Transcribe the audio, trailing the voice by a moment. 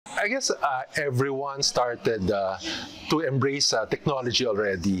I guess everyone started to embrace technology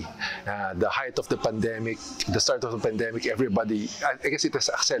already. The height of the pandemic, the start of the pandemic, everybody, I guess it has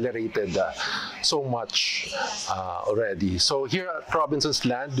accelerated so much already. So here at Robinsons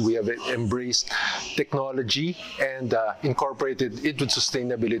Land, we have embraced technology and incorporated it with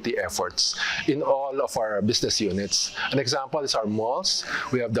sustainability efforts in all of our business units. An example is our malls.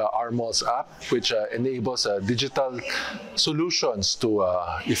 We have the Our Malls app, which enables digital solutions to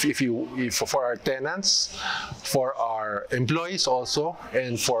for our tenants, for our employees also,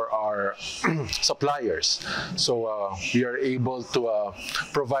 and for our suppliers. So we are able to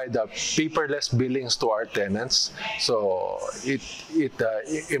provide paperless billings to our tenants. So it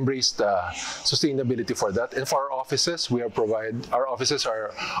embraced sustainability for that. And for our offices, our offices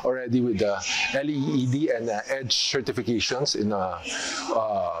are already with the LEED and EDGE certifications in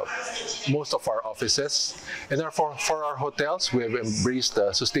most of our offices. And for our hotels, we have embraced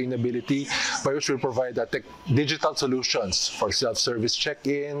sustainability, by which we provide digital solutions for self-service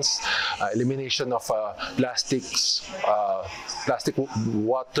check-ins, elimination of plastic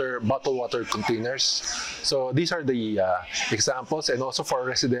bottled water containers. So these are the examples. And also for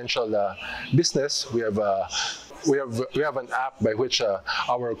residential business, we have an app by which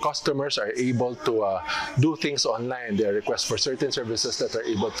our customers are able to do things online. They request for certain services that are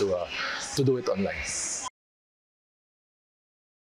able to do it online.